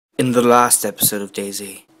In the last episode of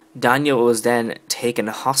DayZ, Daniel was then taken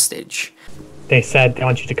hostage. They said they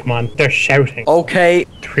want you to come on. They're shouting. Okay.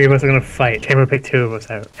 3 of us are gonna fight. Taylor will pick 2 of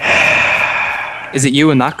us out. Is it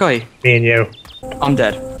you and that guy? Me and you. I'm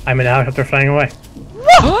dead. I'm in a helicopter flying away.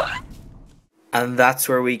 And that's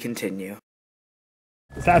where we continue.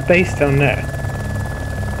 Is that a base down there?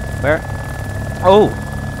 Where? Oh.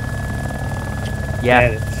 Yeah, Yeah,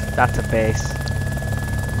 it is. that's a base.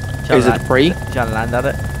 Is it free? Did you land at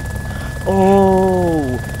it?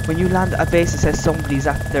 Oh, when you land at a base, it says somebody's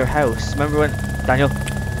at their house. Remember when Daniel?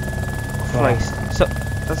 Oh, Christ! So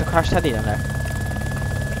that's a crashed heli down there.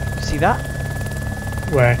 You see that?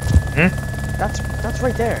 Where? That's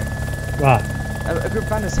right there. What? A group of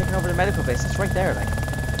bandits taking over the medical base. It's right there, like.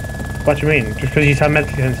 What do you mean? Just because you saw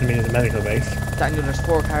medical doesn't mean it's a medical base. Daniel, there's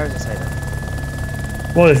 4 cars inside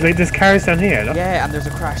it. Well, there's cars down here, look. Yeah, and there's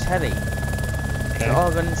a crashed heli. Okay. They're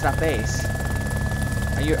all going into that base.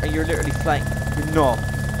 And you're literally flying. No,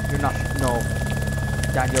 you're not. No,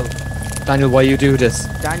 Daniel. Daniel, why you do this?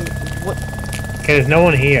 Daniel, what? Okay, there's no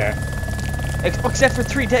one here. Except for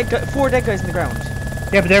 4 dead guys in the ground.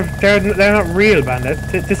 Yeah, but they're not real bandits.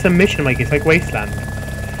 This is a mission, Mikey. It's like Wasteland.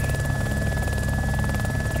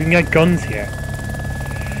 You can get guns here.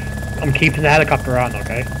 I'm keeping the helicopter on,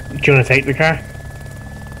 okay? Do you want to take the car?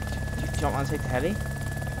 Do you want to take the heli?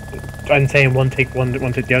 I'm saying one take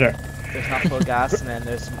the other. There's not full gas, and then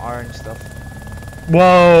there's some orange stuff.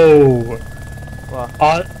 Whoa!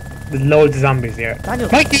 What? There's loads of zombies here. Daniel!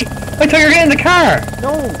 Mikey! I thought you were getting in the car!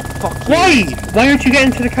 No! Fuck you! Why? Why aren't you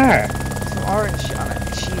getting into the car? Some orange shit on it.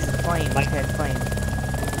 Jeez, fine. Okay, fine.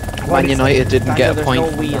 Man United didn't Daniel, get a point.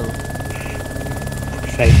 there's no wheel.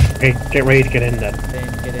 Say, get ready to get in then.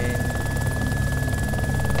 Then get in.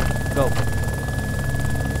 Go.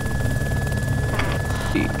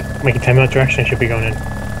 Mikey, tell me what direction I should be going in.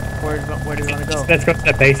 Where do we want to go? Let's go to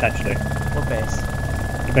the base, actually. What base?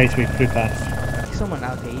 The base we flew past. I think someone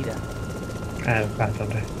Al Qaeda. Bad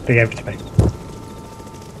Sunday. They gave it to me.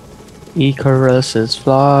 Icarus is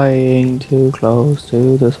flying too close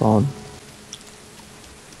to the sun.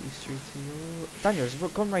 Daniel, there's a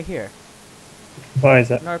gun right here. What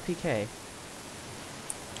is it? An RPK.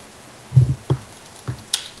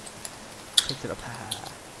 Picked it up.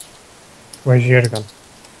 Where's your other gun?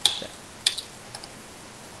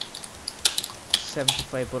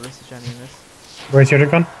 75 bullets to Johnny in this. Where's your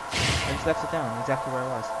other gun? I just left it down exactly where it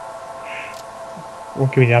was.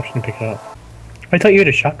 Won't give me the option to pick it up. I thought you had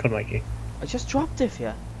a shotgun, Mikey. I just dropped it for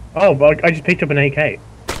you. Oh, well, I just picked up an AK.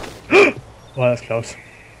 Well, that's close.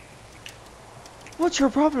 What's your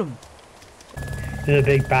problem? There's a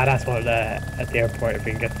big badass one at the airport if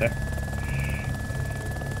we can get there.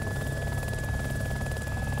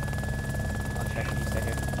 I'll check if you stay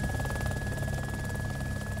here.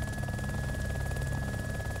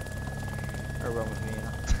 Or run with me,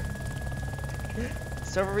 you know.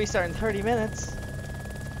 Server restart in 30 minutes.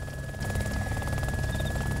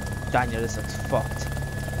 Daniel, this looks fucked.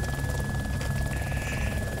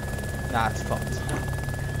 Nah, it's fucked.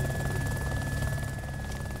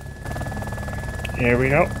 Here we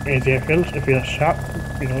go. Here's the airfield. If you're shot,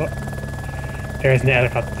 you know what? There is a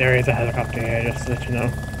helicopter here, just to let you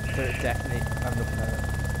know. There's definitely. I'm looking at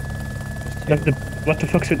it. Look, what the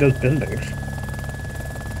fuck's with those buildings?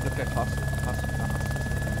 Look at cost.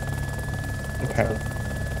 Okay.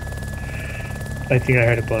 I think I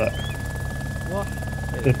heard a bullet. What?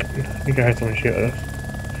 Look, I think I heard someone shoot at us.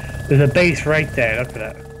 There's a base right there, look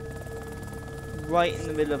at that. Right in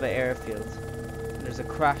the middle of an airfield. And there's a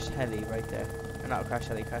crashed heli right there. Or not a crashed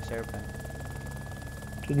heli, crashed airplane.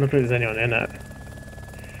 Doesn't look like there's anyone in it.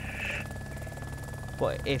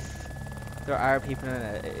 But if there are people in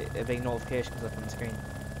it, a big notification comes up on the screen.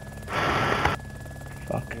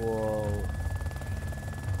 Fuck. Whoa.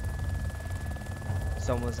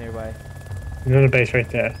 Someone's nearby. Another base right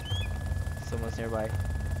there. Someone's nearby.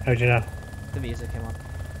 How'd you know? The music came on.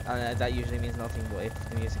 And that usually means nothing, but if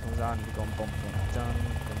the music comes on, you go bump, dun, dun,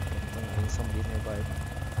 dun, and somebody's nearby.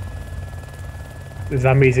 The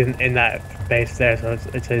zombies in that base there, so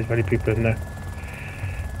it says very people in there.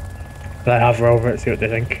 But I'll hover over it, see what they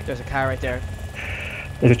think. There's a car right there.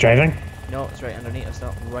 Is it driving? No, it's right underneath us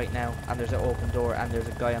now, right now. And there's an open door, and there's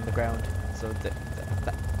a guy on the ground. So is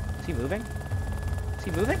he moving? Is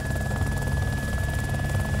he moving?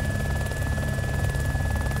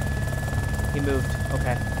 He moved.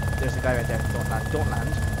 Okay. There's a guy right there. Don't land. Don't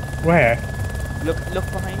land. Where? Look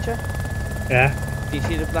behind you. Yeah. Do you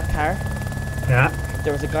see the black car? Yeah.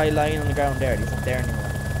 There was a guy lying on the ground there. He's not there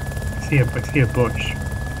anymore. I see a bush.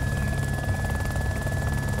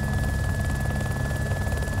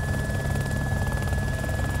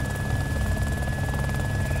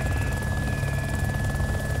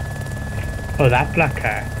 Oh, that black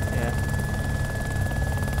car. Yeah.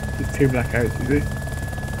 There's two black cars, you see?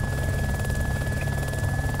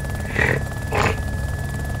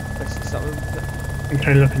 Let's stop with I'm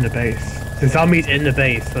trying to look in the base. The zombies in the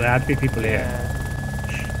base, so there had to be people here. yeah.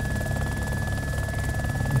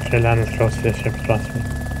 I'll try to land as close to this ship as possible.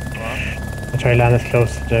 What? I'll try to land as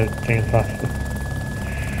close to the thing as possible.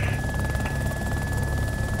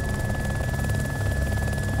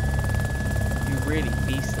 You really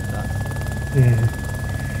beasted that.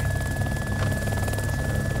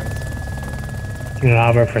 You know,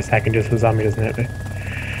 I'll for a second just so the zombie doesn't hit me.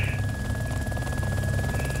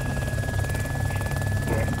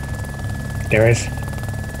 There is.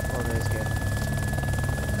 Oh, there's good.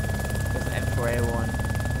 There's an M4A1,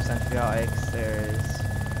 there's antibiotics, there's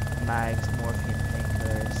mags, morphine,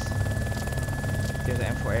 painkillers. There's an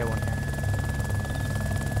M4A1 here.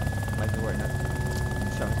 Might be worth it.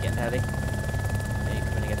 So I'm getting heavy. Yeah, you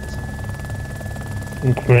come in and get this one.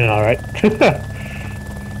 I'm coming in alright. Will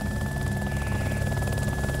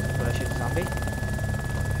I shoot the zombie?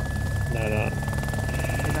 No.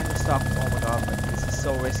 He's not gonna stop. Oh my god, but this is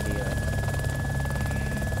so risky.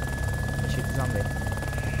 Shoot the zombie.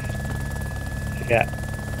 Yeah.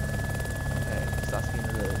 Okay, so that's being a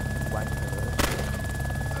little wank.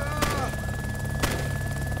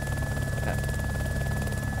 Okay.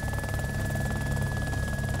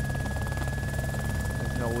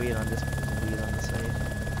 There's no wheel on this, but there's a wheel on the side.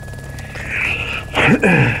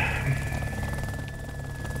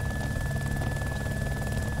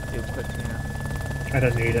 Do it quickly now. I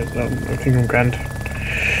don't need it. I think I'm grand.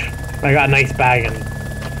 I got a nice bag and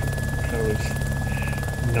clothes.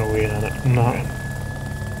 No wheel on it. I'm not.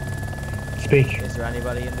 Speak. Is there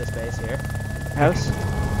anybody in this base here? House?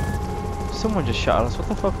 Someone just shot us. What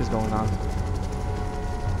the fuck is going on?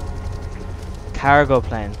 Cargo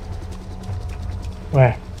plane.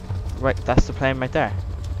 Where? Right, that's the plane right there.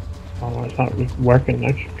 Oh, it's not working.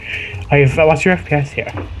 Like, what's your FPS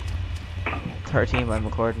here? 13, but I'm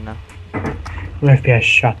recording now. My FPS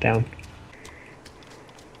shot down.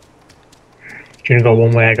 You're gonna go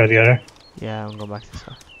one way, I go the other. Yeah, I'm going back this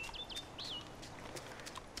way.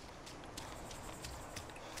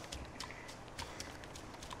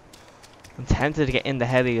 I'm tempted to get in the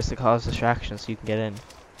heli just to cause distraction so you can get in.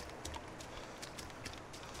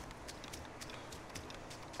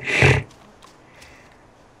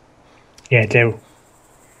 Yeah, do.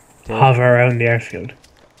 Hover around the airfield.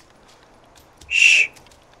 Shh.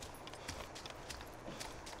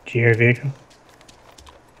 Do you hear a vehicle?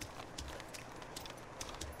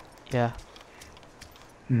 Yeah,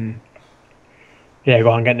 Yeah,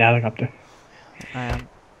 go on, get in the helicopter. I am.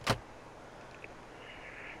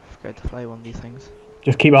 Scared to fly one of these things.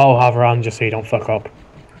 Just keep all hover on just so you don't fuck up.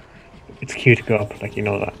 It's cute to go up, like you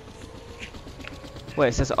know that. Wait,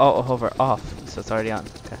 it says auto hover off, so it's already on.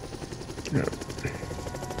 Okay. Yeah.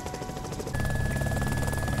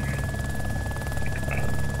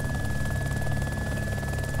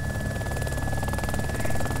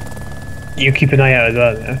 You keep an eye out as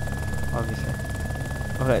well, yeah? Obviously.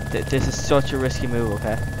 Okay, this is such a risky move,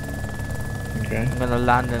 okay? Okay. I'm gonna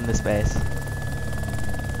land in this base.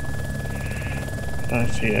 I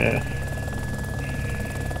see,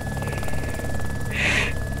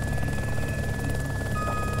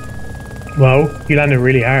 Whoa, you landed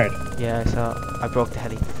really hard. Yeah, so I broke the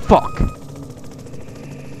heli. Fuck!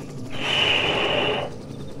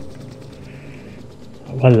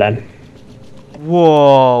 Well then.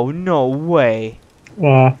 Whoa, no way.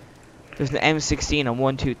 What? There's an M16 on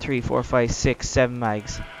 1, 2, 3, 4, 5, 6, 7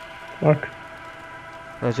 mags. Fuck.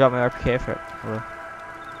 I'll drop my RPK for it. I will.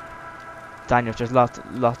 Daniel, if there's lots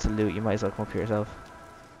of loot, you might as well come up here yourself.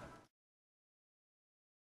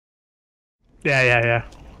 Yeah.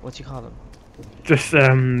 What do you call them? Just,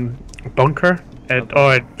 bunker?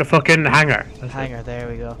 Or the fucking hangar. That's it. Hangar, there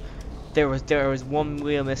we go. There was one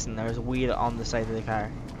wheel missing, there was a wheel on the side of the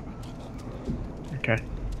car. Okay.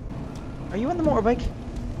 Are you on the motorbike?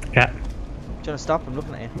 Yeah. Do you wanna stop? I'm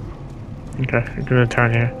looking at you. Okay, I'm gonna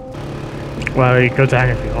turn here. Well, you can go to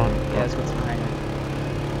hangar if you want. Yeah, let's go to the hangar.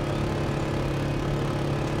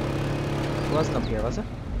 It wasn't up here, was it?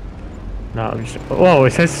 No, I'm just. Whoa,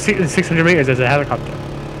 it says 600 meters. There's a helicopter.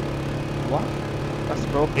 What? That's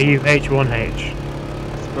broken. AUH-1H.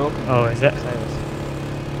 That's broken. Oh, is it? Beside us.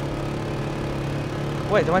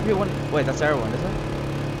 Wait, there might be one. Wait, that's our one, is it?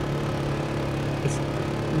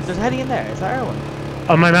 There's a heli in there. Is that our one?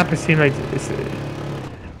 On my map, it seemed like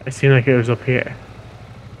it was up here.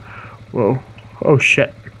 Whoa! Oh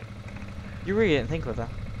shit! You really didn't think about that.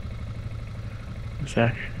 One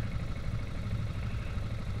sec.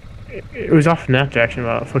 It was off in that direction,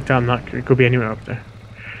 but fuck that, I'm not. It could be anywhere up there.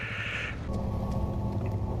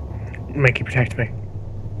 Mikey, protect me.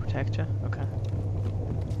 Protect you? Okay.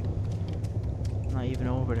 Not even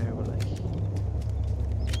over there, but like.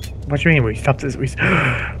 What do you mean? We stopped this.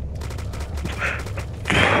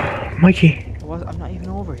 Mikey. I'm not even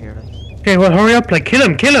over here, like. Okay, well, hurry up! Like, kill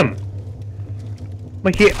him! Kill him!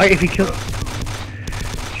 Mikey, if he kill.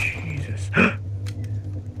 Jesus.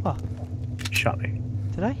 What? Shot me.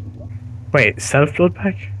 Did I? Wait, self blood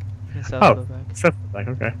pack? Yes, Oh, self blood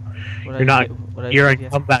pack. Okay. What You're not. You're a you?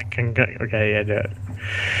 comeback and go. Okay, yeah, do it.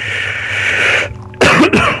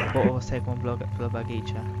 Both of us take one blood bag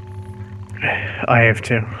each, yeah? I have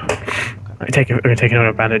two. I'm gonna take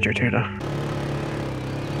another bandage or two though.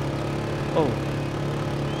 Oh.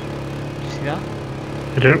 Did you see that?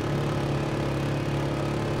 I do.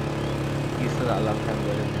 You saw that a long time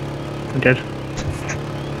ago, didn't you? I did.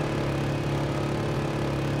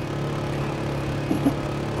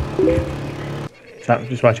 Stop,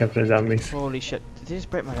 just watch out for the zombies. Holy shit. Did you just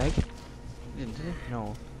break my leg? You didn't, did you?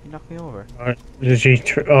 No. You knocked me over. There's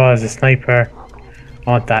there's a sniper. I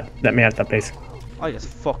want that. Let me have that base. I just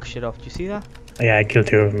fuck shit up. Did you see that? Yeah, I killed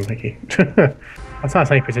two of them, Mickey. That's not a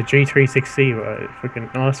sniper, it's a G36C. Fucking,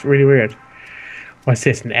 oh, that's really weird. What's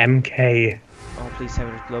this? An MK. Oh, please tell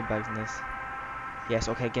me there's blood bags in this. Yes,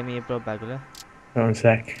 okay, give me a blood bag, will you? Hold on a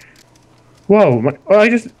sec. Whoa!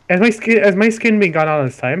 Has my skin been gone all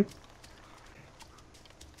this time?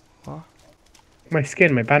 What? My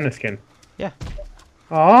panda skin. Yeah.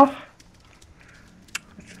 Aww.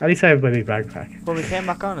 At least I have my big backpack. Well, we came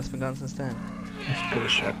back on, it's been gone since then. That's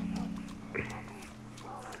bullshit.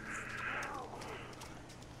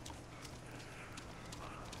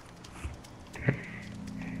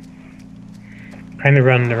 Kind of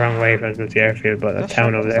run the wrong way if I go to the airfield, but that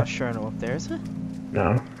town over there. That's not sure no up there, is it?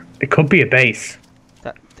 No, it could be a base.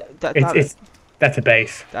 That's a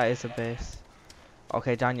base. That is a base.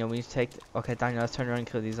 Okay, Daniel, we need to take. Okay, Daniel, let's turn around and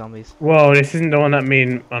kill these zombies. Whoa, this isn't the one that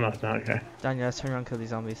mean. Oh no, it's not. Okay. Daniel, let's turn around and kill these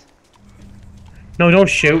zombies. No, don't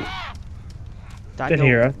shoot. Daniel, Didn't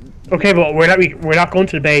hear it. Okay, but we're not going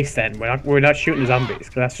to the base then. We're not shooting the zombies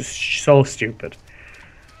because that's just so stupid.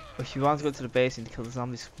 If you want to go to the base, you need to kill the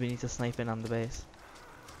zombies. We need to snipe in on the base.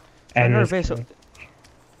 And another base. Is there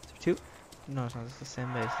two? No, it's not. It's the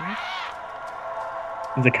same base, isn't it?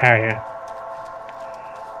 There's a car here.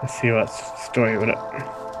 Let's see what's the story with it.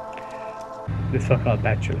 This so-called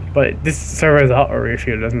bachelor. But this server has a auto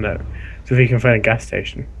refuel, doesn't it? So if you can find a gas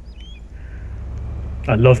station.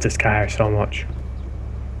 I love this car so much.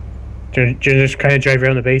 Do you just kind of drive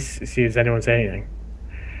around the base to see if anyone say anything?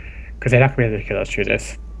 Because they're not going to be able to kill us through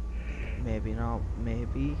this. Maybe not.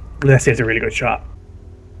 Maybe. Let's say it's a really good shot.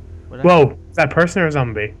 Whoa! Is that a person or a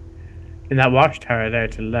zombie? In that watchtower there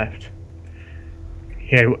to the left.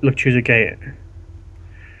 Here, look through the gate.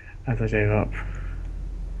 As I drive up.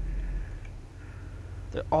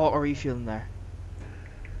 They're all refueling there.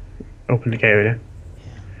 Open the gate, will you?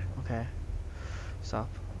 Yeah. Okay. Stop.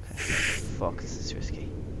 Okay. Fuck, this is risky.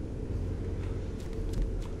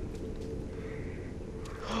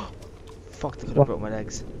 Fuck, they could have broke my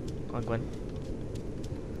legs. Come on, Gwen.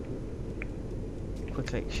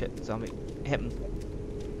 Quickly, shit, zombie. Hit him.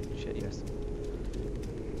 Shit, you missed.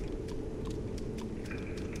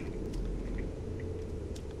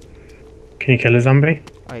 Can you kill a zombie?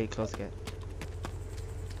 Oh, you close the gate.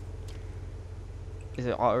 Is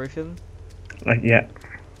it auto refueling? Yeah.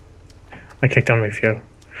 I kicked on my fuel.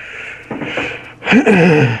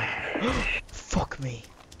 Fuck me.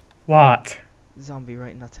 What? Zombie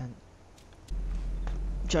right in that tent.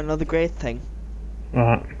 Do you know the great thing?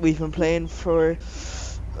 What? We've been playing for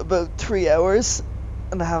about 3 hours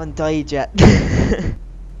and I haven't died yet.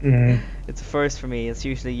 It's a first for me. It's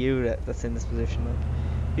usually you that's in this position. Like.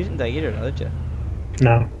 You didn't die either, did you?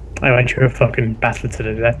 No. I went through a fucking battle to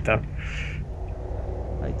the death though.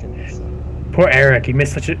 I didn't. So. Poor Eric, he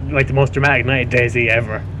missed such a, like the most dramatic night of DayZ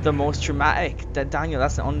ever. The most dramatic? Daniel,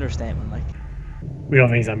 that's an understatement, like. We don't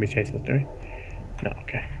have any zombies chasing us, do we? No,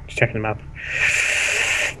 okay. Just checking the map.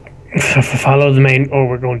 So if I follow the main... Oh,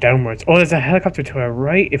 we're going downwards. Oh, there's a helicopter to our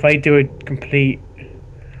right. If I do it complete...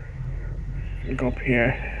 Go up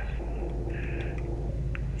here.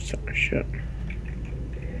 Sorry, shit.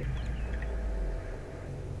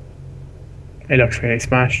 It looks really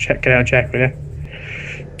smashed. Check it out, check, will you?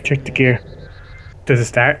 Check the gear. Does it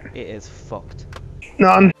start? It is fucked.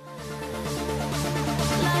 None.